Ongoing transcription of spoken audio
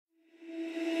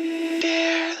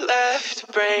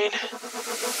brain.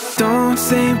 Don't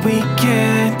say we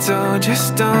can't, oh,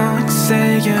 just don't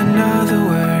say another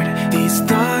word. These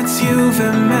thoughts you've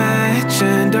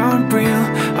imagined aren't real,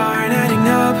 aren't adding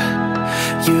up.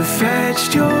 You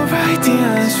fetched your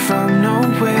ideas from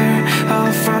nowhere,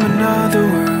 all from another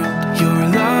world. Your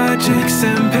logic's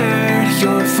impaired,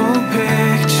 your full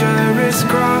picture is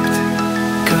cropped.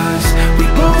 Cause we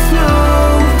both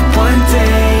know that one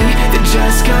day they're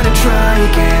just gonna try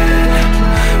again.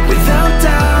 Without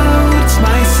doubt, it's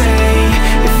my say,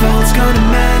 if all's gonna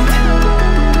mend.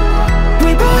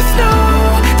 We both know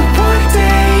that one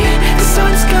day the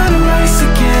sun's gonna rise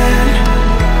again.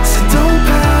 So don't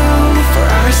pout for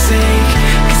our sake,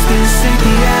 cause this ain't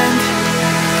the end.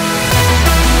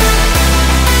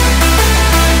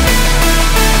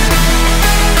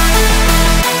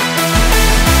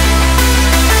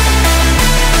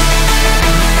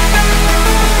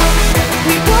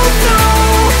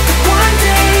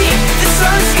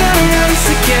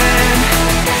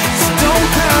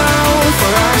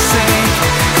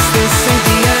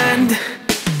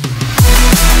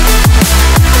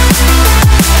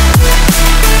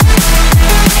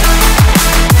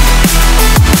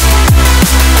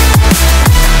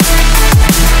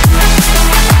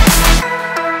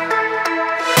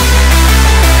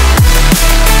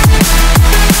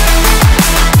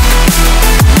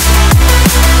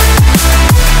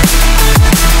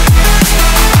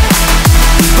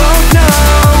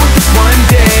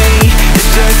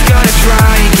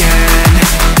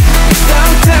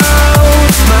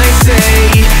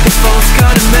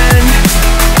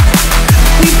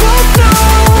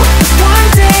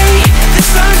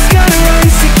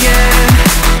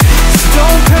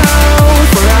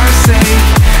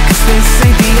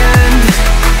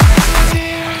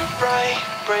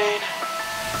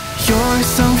 You're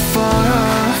so far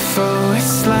off, oh,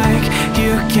 it's like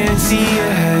you can't see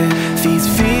ahead. These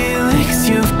feelings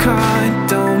you've caught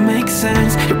don't make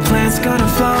sense, your plan's gonna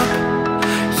flop.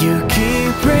 You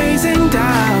keep raising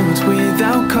doubts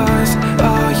without cause,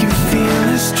 all you feel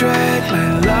is dread.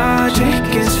 My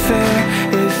logic is fair,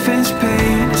 if it's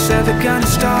pain, it's ever gonna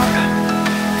stop.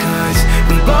 Cause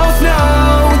we both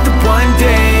know that one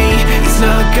day he's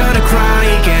not gonna cry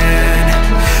again.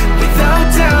 Without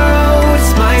doubt,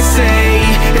 it's my say,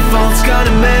 if all's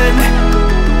gonna mend.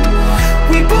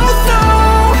 We both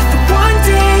know that one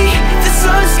day the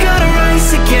sun's gonna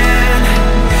rise again.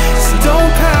 So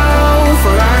don't pout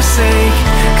for our sake,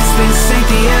 cause this ain't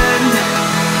the end.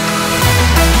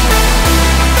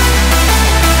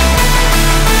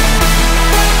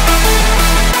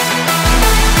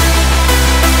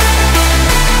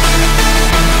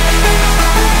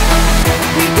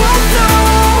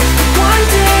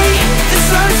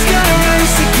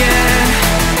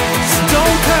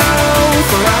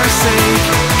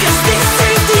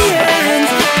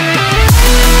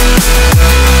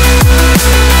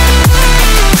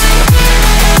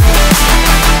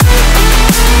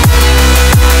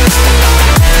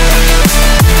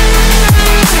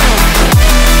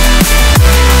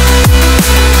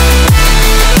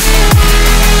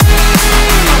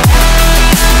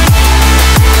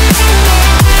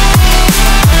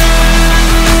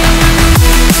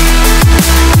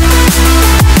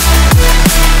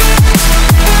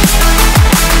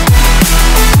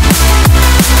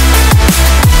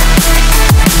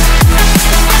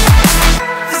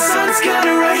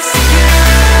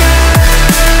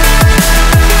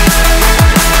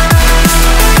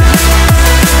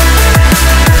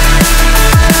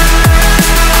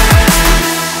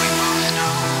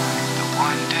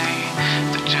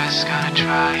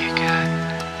 Try again,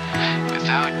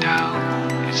 without doubt,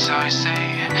 it's our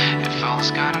say, if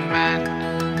all's gonna mend.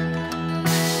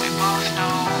 We both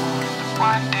know that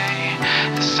one day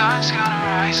the sun's gonna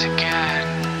rise again.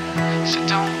 So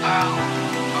don't pout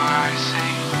for our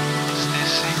sake, 'cause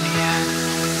this ain't the end.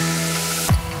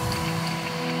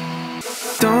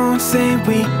 Don't say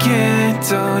we can't,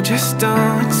 oh, just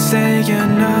don't say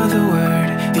another word.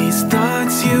 These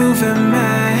thoughts you've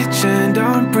imagined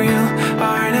aren't real,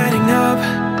 aren't adding up.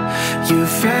 You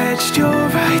fetched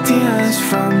your ideas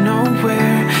from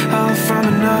nowhere, all from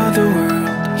another world.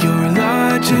 Your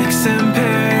logic's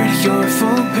impaired, your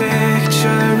full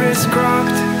picture is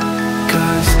cropped.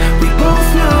 Cause we both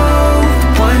know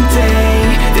that one day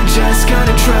they're just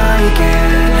gonna try again.